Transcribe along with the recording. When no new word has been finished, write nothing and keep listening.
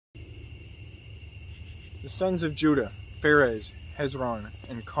The sons of Judah, Pharez, Hezron,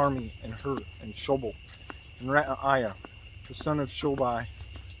 and Carmi, and Hur, and Shobal, and Reaiah. The son of Shobai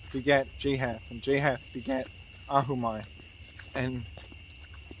begat Jahath, and Jahath begat Ahumai, and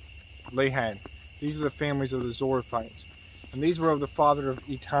Lahad. These are the families of the Zorathites. And these were of the father of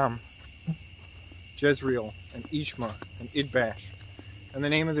Etam, Jezreel, and Ishma, and Idbash. And the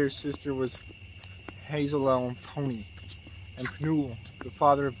name of their sister was Hazelel Toni, and Penuel, the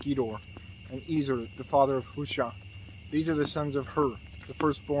father of Gedor, and Ezer, the father of Husha. These are the sons of Hur, the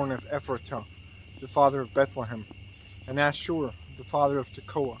firstborn of Ephratah, the father of Bethlehem. And Ashur, the father of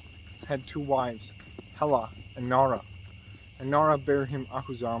Tekoa, had 2 wives, Helah and Nara. And Nara bare him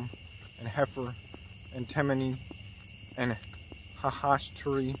Ahuzam, and Hefer, and Temeni, and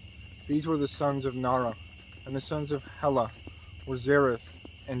Hahashtari. These were the sons of Nara. And the sons of Helah were Zereth,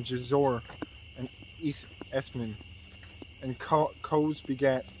 and Jezor, and Ethnan. And Koz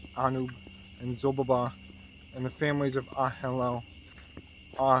begat Anub, and Zobabah, and the families of Aharhel,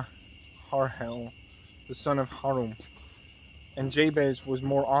 the son of Harum. And Jabez was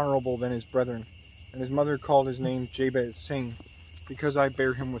more honorable than his brethren, and his mother called his name Jabez, saying, Because I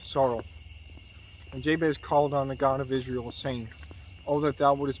bare him with sorrow. And Jabez called on the God of Israel, saying, O that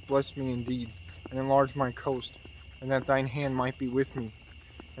thou wouldest bless me indeed, and enlarge my coast, and that thine hand might be with me,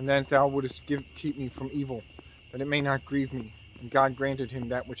 and that thou wouldest keep me from evil, that it may not grieve me. And God granted him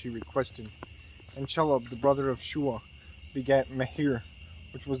that which he requested. And Chelub, the brother of Shua, begat Mehir,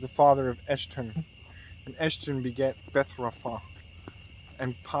 which was the father of Eshton. And Eshton begat Bethrapha,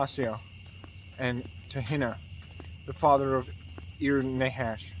 and Paseah, and Tehinnah, the father of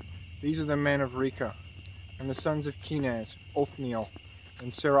Ir-Nahash. These are the men of Reka. And the sons of Kenaz, Othniel,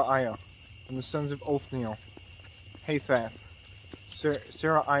 and Seraiah. And the sons of Othniel, Hathath,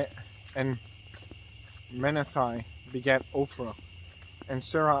 Seraiah, and Menathai begat Ophrah. And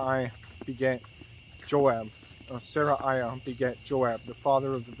Seraiah begat Joab. Seraiah begat Joab, the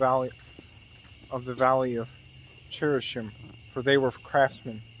father of the valley of Cherishim, for they were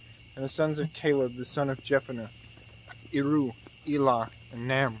craftsmen. And the sons of Caleb, the son of Jephunneh, Eru, Elah, and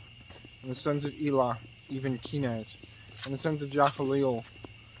Nam. And the sons of Elah, even Kenaz. And the sons of Jachaleel,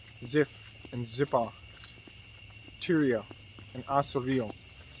 Ziph, and Zippah, Tiria, and Asareel.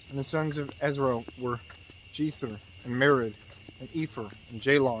 And the sons of Ezra were Jether, and Merid, and Epher, and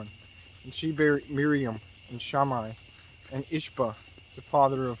Jalon. And she bare Miriam, and Shammai, and Ishba, the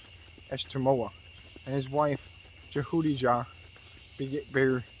father of Eshtemoa. And his wife Jehudijah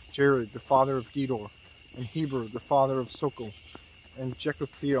bare Jared, the father of Gedor, and Heber, the father of Sokol, and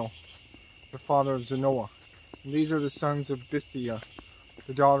Jekuthiel, the father of Zanoah. And these are the sons of Bithiah,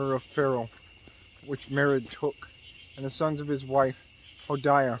 the daughter of Pharaoh, which Merid took. And the sons of his wife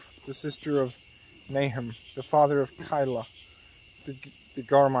Hodiah, the sister of Nahum, the father of Keilah, the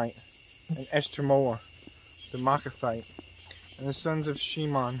Garmite, and Eshtemoa, the Maachathite. And the sons of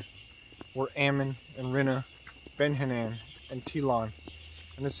Shimon were Ammon, and Rinnah, Benhanan, and Telon.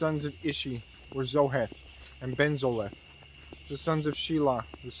 And the sons of Ishi were Zoheth, and Benzoleth. The sons of Shelah,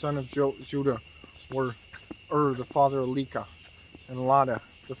 the son of Judah, were the father of Leka, and Lada,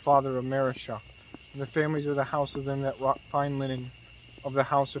 the father of Marishah. And the families of the house of them that wrought fine linen, of the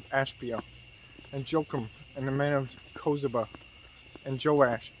house of Ashbia. And Jocham, and the men of Kozeba, and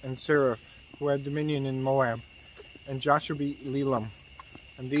Joash, and Seraph, who had dominion in Moab, and Jashubi-Lelam.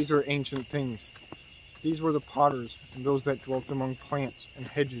 And these are ancient things. These were the potters, and those that dwelt among plants and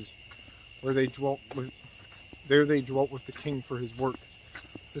hedges, where they dwelt with the king for his work.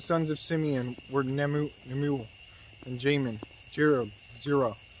 The sons of Simeon were Nemuel, and Jamin, Jerub,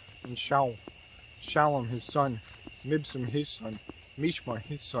 Zerah, and Shaul, Shalom his son, Mibsam his son, Mishma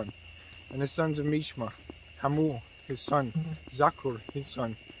his son. And the sons of Mishma, Hamul his son, Zakur his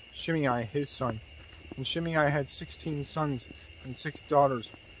son, Shimei his son. And Shimei had 16 sons and 6 daughters,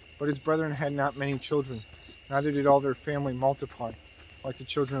 but his brethren had not many children, neither did all their family multiply, like the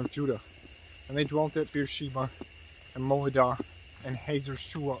children of Judah. And they dwelt at Beersheba, and Moadah, and Hazer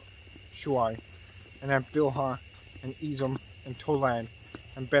Shuai, and at Bilhah, and Ezem, and Tolad,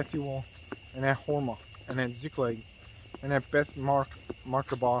 and Bethuel, and at Hormah, and at Ziklag, and at Beth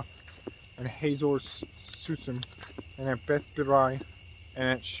Markaboth, and Hazor Susim, and at Beth Birai, and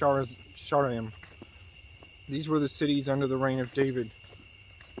at Sharaim. These were the cities under the reign of David.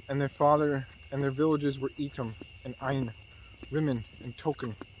 And their villages were Etam, and Ain, Rimmon, and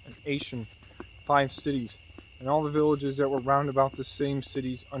Token, and Ashan, 5 cities, and all the villages that were round about the same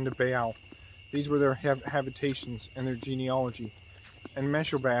cities unto Baal. These were their habitations and their genealogy. And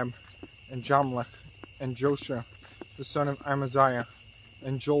Meshobab, and Jamlech, and Joshua, the son of Amaziah,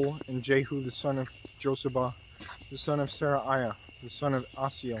 and Joel, and Jehu, the son of Josabah, the son of Seraiah, the son of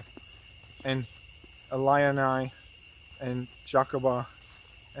Asiel, and Elionai, and Jochebah,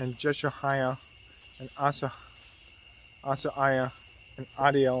 and Jeshahiah, and Asaiah, and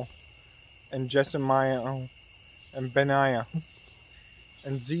Adiel, and Jesamiah, and Benaiah,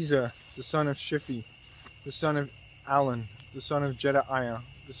 and Ziza, the son of Shiphi, the son of Alon, the son of Jedaiah,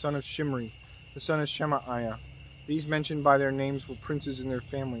 the son of Shimri, the son of Shemaiah. These mentioned by their names were princes in their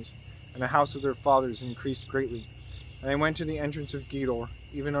families, and the house of their fathers increased greatly. And they went to the entrance of Gedor,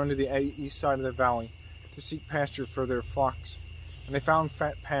 even unto the east side of the valley, to seek pasture for their flocks. And they found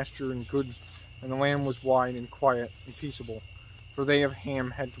fat pasture and good, and the land was wide and quiet and peaceable, for they of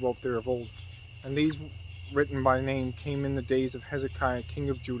Ham had dwelt there of old. And these written by name came in the days of Hezekiah king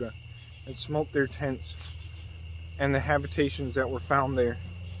of Judah, and smote their tents, and the habitations that were found there,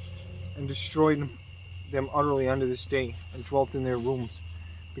 and destroyed them utterly unto this day, and dwelt in their rooms,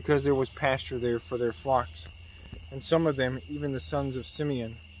 because there was pasture there for their flocks. And some of them, even the sons of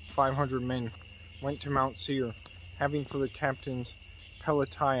Simeon, 500 men, went to Mount Seir, having for the captains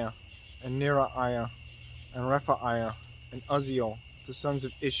Pelatiah, and Neraiah, and Rephaiah, and Uzziel, the sons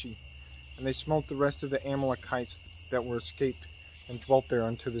of Ishi. And they smote the rest of the Amalekites that were escaped, and dwelt there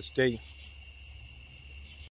unto this day.